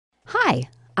Hi,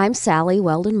 I'm Sally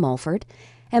Weldon-Mulford,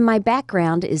 and my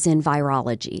background is in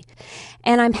virology.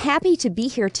 And I'm happy to be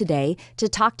here today to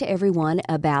talk to everyone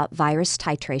about virus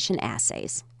titration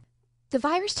assays. The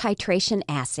virus titration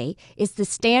assay is the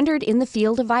standard in the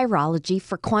field of virology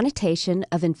for quantitation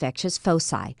of infectious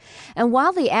foci. And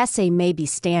while the assay may be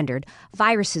standard,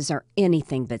 viruses are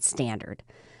anything but standard.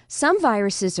 Some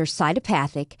viruses are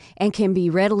cytopathic and can be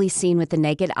readily seen with the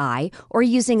naked eye or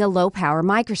using a low-power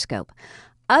microscope.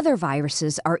 Other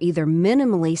viruses are either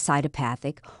minimally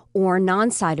cytopathic or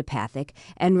non-cytopathic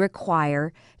and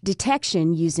require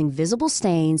detection using visible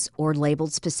stains or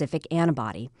labeled specific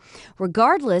antibody.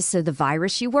 Regardless of the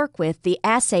virus you work with, the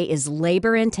assay is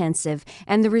labor-intensive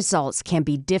and the results can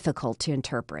be difficult to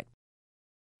interpret.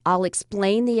 I'll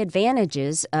explain the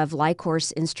advantages of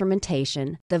LI-COR's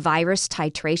instrumentation, the virus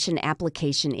titration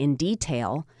application in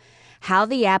detail, how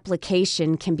the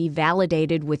application can be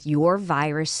validated with your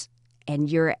virus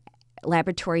and your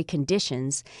laboratory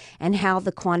conditions, and how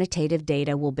the quantitative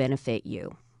data will benefit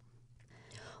you.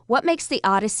 What makes the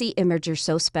Odyssey imager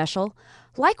so special?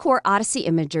 LI-COR Odyssey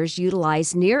imagers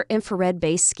utilize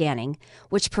near-infrared-based scanning,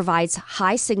 which provides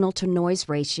high signal-to-noise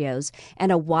ratios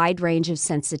and a wide range of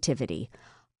sensitivity.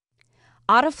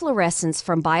 Autofluorescence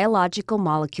from biological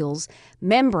molecules,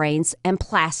 membranes, and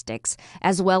plastics,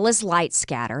 as well as light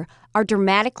scatter, are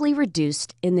dramatically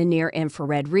reduced in the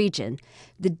near-infrared region.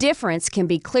 The difference can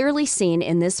be clearly seen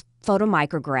in this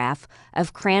photomicrograph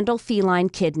of Crandall feline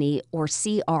kidney, or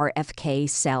CRFK,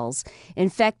 cells,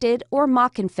 infected or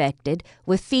mock-infected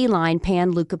with feline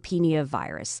panleukopenia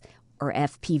virus, or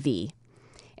FPV.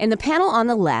 In the panel on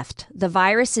the left, the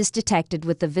virus is detected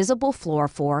with the visible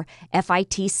fluorophore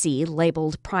FITC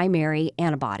labeled primary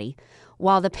antibody,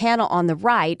 while the panel on the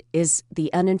right is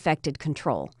the uninfected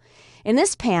control. In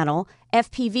this panel,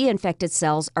 FPV-infected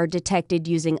cells are detected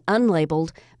using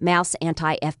unlabeled mouse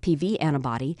anti-FPV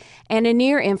antibody and a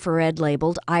near-infrared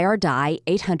labeled IR-dye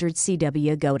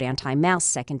 800CW goat anti-mouse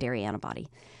secondary antibody.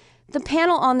 The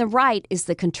panel on the right is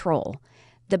the control.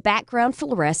 The background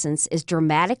fluorescence is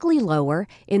dramatically lower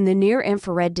in the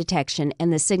near-infrared detection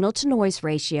and the signal-to-noise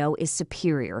ratio is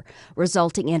superior,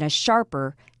 resulting in a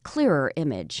sharper, clearer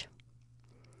image.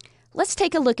 Let's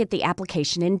take a look at the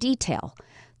application in detail.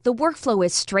 The workflow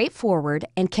is straightforward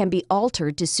and can be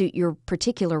altered to suit your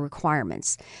particular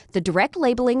requirements. The direct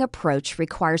labeling approach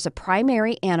requires a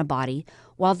primary antibody,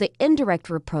 while the indirect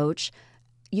approach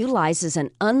utilizes an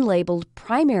unlabeled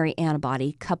primary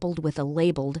antibody coupled with a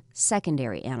labeled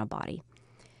secondary antibody.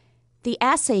 The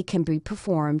assay can be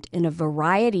performed in a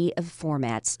variety of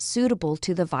formats suitable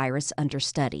to the virus under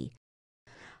study.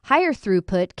 Higher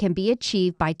throughput can be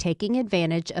achieved by taking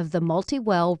advantage of the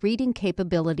multi-well reading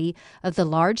capability of the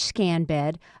large scan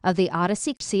bed of the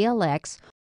Odyssey CLx.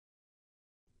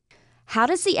 How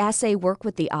does the assay work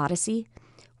with the Odyssey?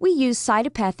 We use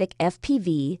cytopathic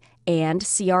FPV and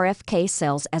CRFK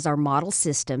cells as our model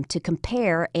system to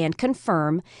compare and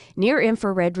confirm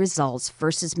near-infrared results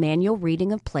versus manual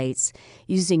reading of plates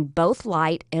using both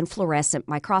light and fluorescent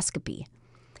microscopy.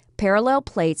 Parallel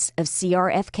plates of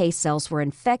CRFK cells were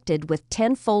infected with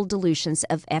 10-fold dilutions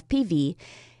of FPV,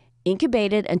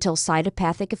 incubated until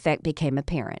cytopathic effect became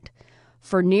apparent.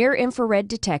 For near-infrared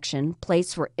detection,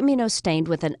 plates were immunostained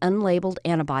with an unlabeled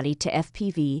antibody to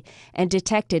FPV and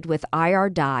detected with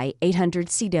IR-dye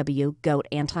 800CW goat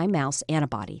anti-mouse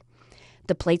antibody.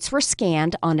 The plates were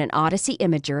scanned on an Odyssey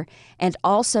imager and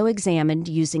also examined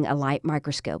using a light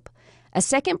microscope. A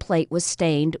second plate was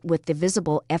stained with the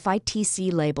visible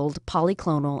FITC-labeled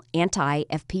polyclonal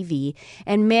anti-FPV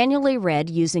and manually read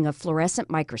using a fluorescent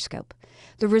microscope.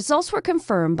 The results were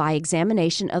confirmed by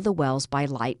examination of the wells by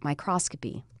light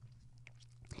microscopy.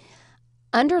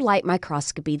 Under light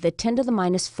microscopy, the 10 to the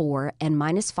minus 4 and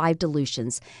minus 5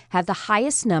 dilutions have the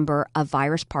highest number of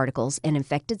virus particles and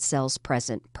infected cells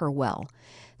present per well.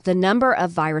 The number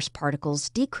of virus particles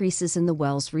decreases in the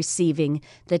wells receiving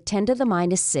the 10 to the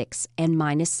minus 6 and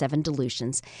minus 7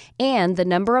 dilutions, and the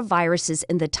number of viruses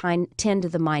in the 10 to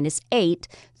the minus 8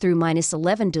 through minus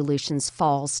 11 dilutions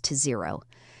falls to 0.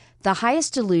 The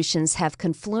highest dilutions have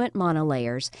confluent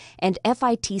monolayers, and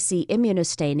FITC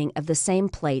immunostaining of the same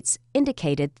plates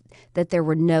indicated that there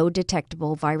were no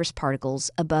detectable virus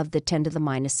particles above the 10 to the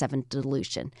minus 7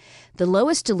 dilution. The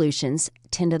lowest dilutions,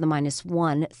 10 to the minus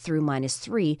 1 through minus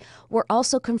 3, were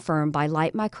also confirmed by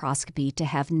light microscopy to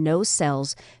have no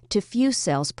cells to few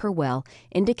cells per well,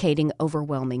 indicating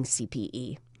overwhelming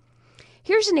CPE.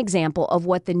 Here's an example of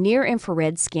what the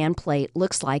near-infrared scan plate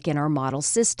looks like in our model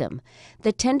system.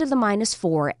 The 10 to the minus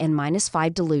 4 and minus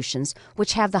 5 dilutions,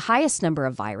 which have the highest number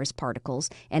of virus particles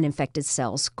and infected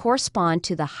cells, correspond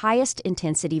to the highest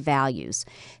intensity values.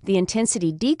 The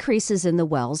intensity decreases in the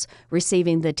wells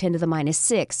receiving the 10 to the minus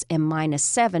 6 and minus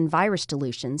 7 virus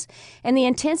dilutions, and the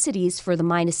intensities for the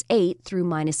minus 8 through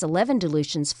minus 11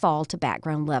 dilutions fall to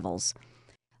background levels.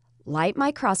 Light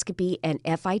microscopy and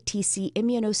FITC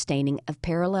immunostaining of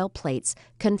parallel plates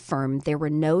confirmed there were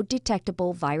no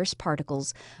detectable virus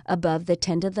particles above the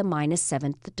 10 to the minus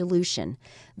 7th dilution.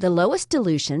 The lowest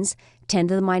dilutions, 10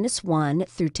 to the minus 1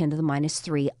 through 10 to the minus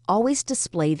 3, always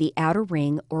display the outer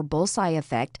ring or bullseye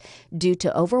effect due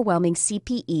to overwhelming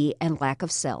CPE and lack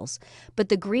of cells, but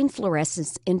the green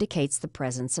fluorescence indicates the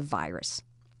presence of virus.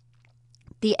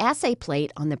 The assay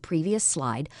plate on the previous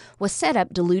slide was set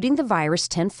up diluting the virus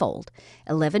tenfold,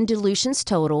 11 dilutions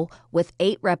total with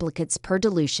 8 replicates per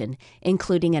dilution,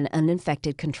 including an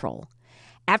uninfected control.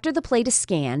 After the plate is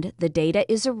scanned, the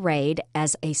data is arrayed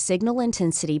as a signal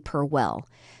intensity per well.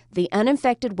 The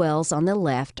uninfected wells on the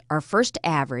left are first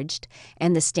averaged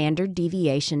and the standard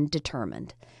deviation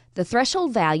determined. The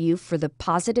threshold value for the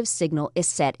positive signal is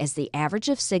set as the average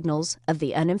of signals of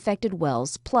the uninfected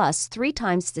wells plus 3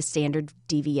 times the standard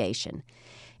deviation.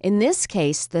 In this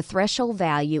case, the threshold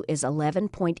value is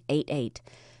 11.88.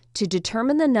 To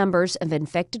determine the numbers of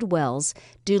infected wells,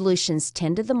 dilutions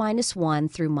 10 to the minus 1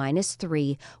 through minus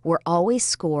 3 were always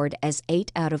scored as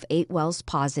 8 out of 8 wells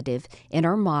positive in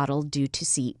our model due to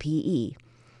CPE.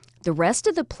 The rest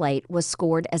of the plate was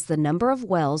scored as the number of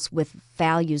wells with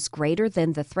values greater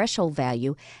than the threshold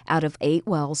value out of 8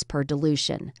 wells per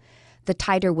dilution. The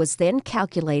titer was then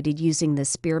calculated using the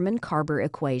Spearman-Kärber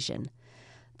equation.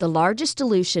 The largest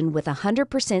dilution with 100%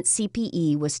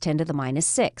 CPE was 10 to the minus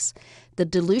 6. The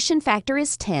dilution factor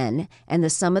is 10, and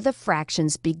the sum of the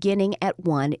fractions beginning at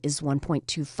 1 is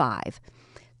 1.25.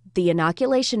 The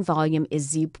inoculation volume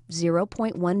is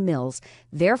 0.1 mils.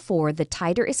 Therefore, the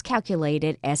titer is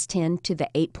calculated as 10 to the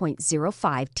 8.05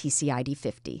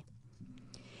 TCID50.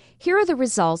 Here are the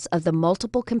results of the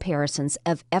multiple comparisons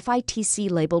of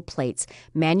FITC labeled plates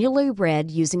manually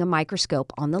read using a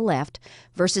microscope on the left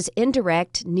versus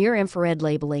indirect near-infrared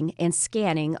labeling and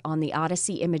scanning on the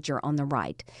Odyssey imager on the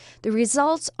right. The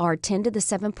results are 10 to the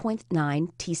 7.9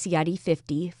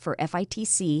 TCID50 for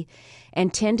FITC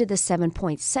and 10 to the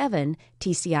 7.7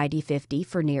 TCID50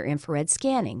 for near-infrared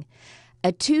scanning.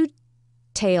 A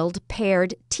two-tailed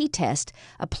paired t-test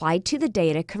applied to the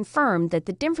data confirmed that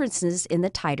the differences in the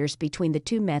titers between the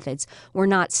two methods were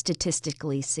not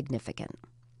statistically significant.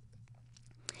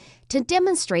 To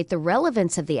demonstrate the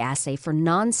relevance of the assay for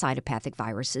non-cytopathic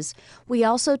viruses, we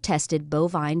also tested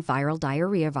bovine viral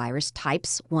diarrhea virus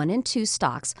types 1 and 2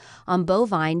 stocks on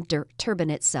bovine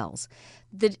turbinate cells.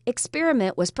 The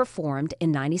experiment was performed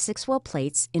in 96 well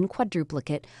plates in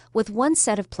quadruplicate with one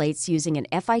set of plates using an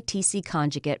FITC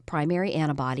conjugate primary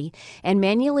antibody and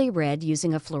manually read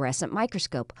using a fluorescent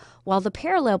microscope, while the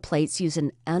parallel plates use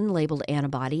an unlabeled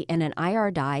antibody and an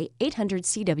IR dye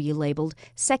 800CW labeled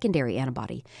secondary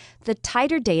antibody. The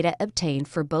titer data obtained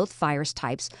for both virus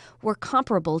types were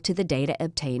comparable to the data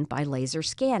obtained by laser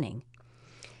scanning.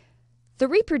 The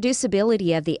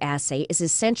reproducibility of the assay is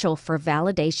essential for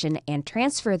validation and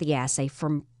transfer the assay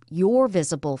from your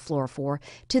visible fluorophore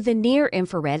to the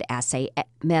near-infrared assay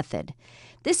method.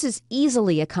 This is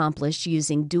easily accomplished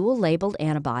using dual-labeled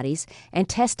antibodies and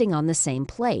testing on the same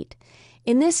plate.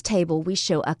 In this table, we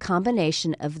show a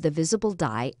combination of the visible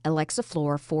dye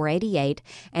Alexafluor 488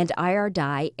 and IR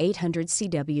dye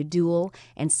 800CW dual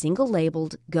and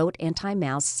single-labeled goat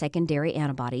anti-mouse secondary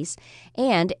antibodies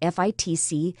and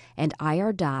FITC and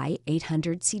IR dye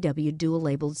 800CW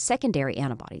dual-labeled secondary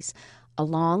antibodies,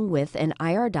 along with an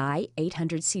IR dye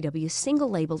 800CW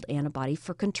single-labeled antibody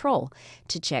for control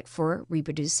to check for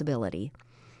reproducibility.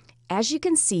 As you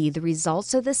can see, the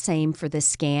results are the same for the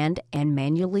scanned and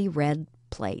manually read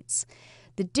plates.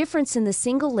 The difference in the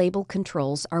single label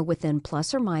controls are within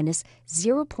plus or minus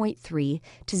 0.3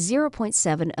 to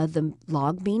 0.7 of the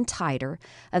log mean titer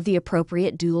of the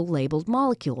appropriate dual labeled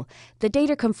molecule. The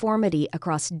data conformity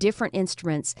across different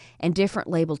instruments and different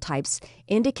label types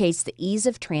indicates the ease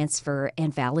of transfer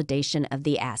and validation of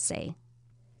the assay.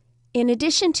 In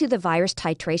addition to the virus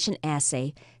titration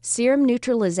assay, serum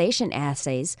neutralization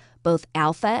assays, both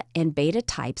alpha and beta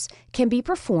types, can be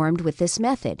performed with this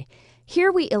method.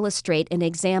 Here we illustrate an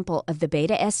example of the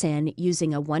beta-SN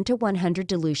using a 1 to 100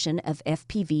 dilution of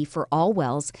FPV for all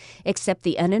wells except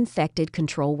the uninfected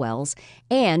control wells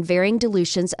and varying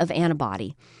dilutions of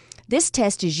antibody. This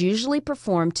test is usually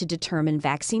performed to determine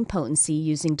vaccine potency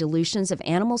using dilutions of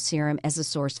animal serum as a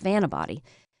source of antibody.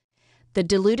 The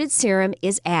diluted serum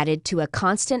is added to a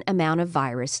constant amount of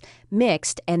virus,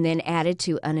 mixed, and then added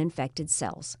to uninfected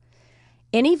cells.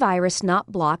 Any virus not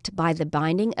blocked by the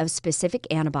binding of specific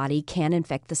antibody can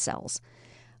infect the cells.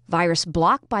 Virus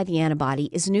blocked by the antibody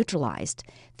is neutralized.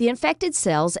 The infected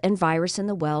cells and virus in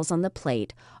the wells on the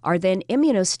plate are then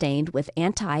immunostained with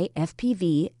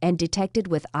anti-FPV and detected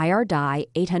with IR dye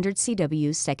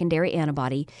 800CW secondary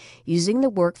antibody using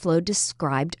the workflow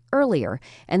described earlier,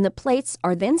 and the plates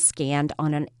are then scanned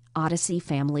on an Odyssey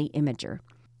family imager.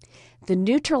 The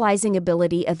neutralizing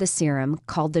ability of the serum,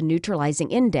 called the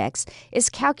neutralizing index, is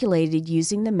calculated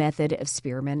using the method of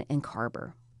Spearman and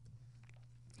Kärber.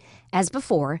 As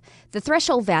before, the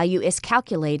threshold value is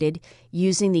calculated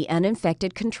using the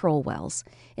uninfected control wells.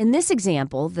 In this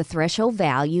example, the threshold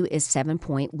value is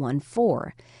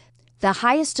 7.14. The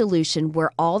highest dilution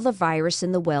where all the virus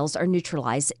in the wells are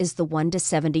neutralized is the 1 to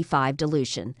 75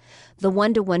 dilution. The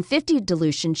 1 to 150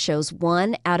 dilution shows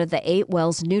 1 out of the 8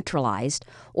 wells neutralized,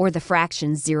 or the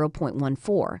fraction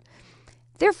 0.14.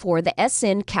 Therefore, the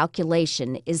SN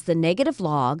calculation is the negative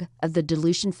log of the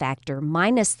dilution factor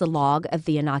minus the log of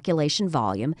the inoculation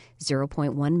volume,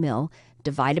 0.1 mil,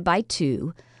 divided by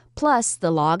 2, plus the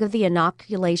log of the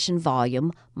inoculation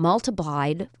volume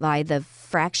multiplied by the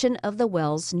fraction of the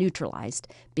wells neutralized,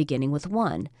 beginning with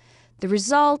 1. The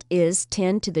result is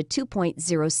 10 to the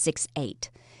 2.068.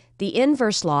 The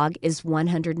inverse log is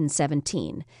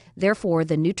 117. Therefore,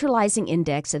 the neutralizing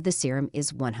index of the serum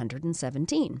is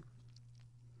 117.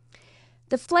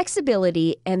 The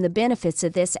flexibility and the benefits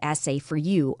of this assay for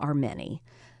you are many.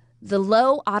 The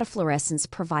low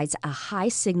autofluorescence provides a high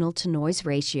signal-to-noise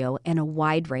ratio and a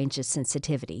wide range of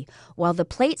sensitivity, while the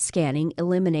plate scanning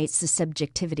eliminates the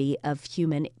subjectivity of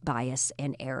human bias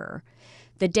and error.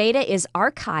 The data is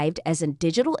archived as a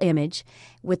digital image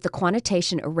with the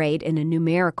quantitation arrayed in a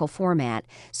numerical format,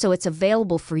 so it's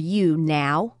available for you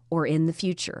now or in the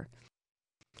future.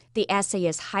 The assay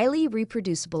is highly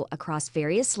reproducible across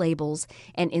various labels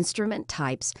and instrument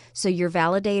types, so your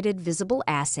validated visible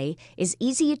assay is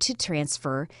easy to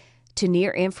transfer to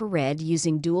near-infrared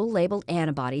using dual-labeled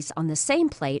antibodies on the same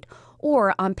plate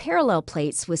or on parallel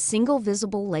plates with single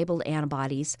visible labeled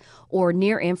antibodies or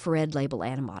near-infrared labeled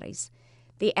antibodies.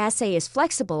 The assay is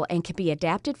flexible and can be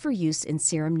adapted for use in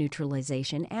serum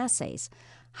neutralization assays.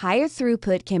 Higher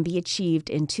throughput can be achieved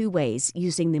in 2 ways,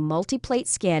 using the multi-plate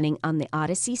scanning on the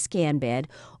Odyssey scan bed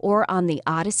or on the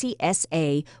Odyssey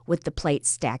SA with the plate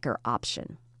stacker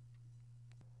option.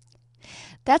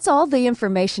 That's all the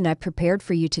information I've prepared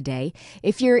for you today.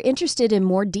 If you're interested in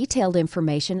more detailed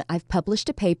information, I've published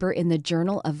a paper in the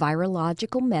Journal of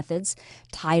Virological Methods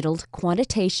titled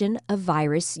Quantification of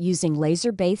Virus Using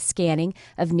Laser-Based Scanning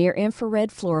of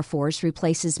Near-Infrared Fluorophores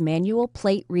Replaces Manual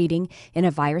Plate Reading in a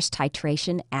Virus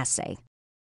Titration Assay.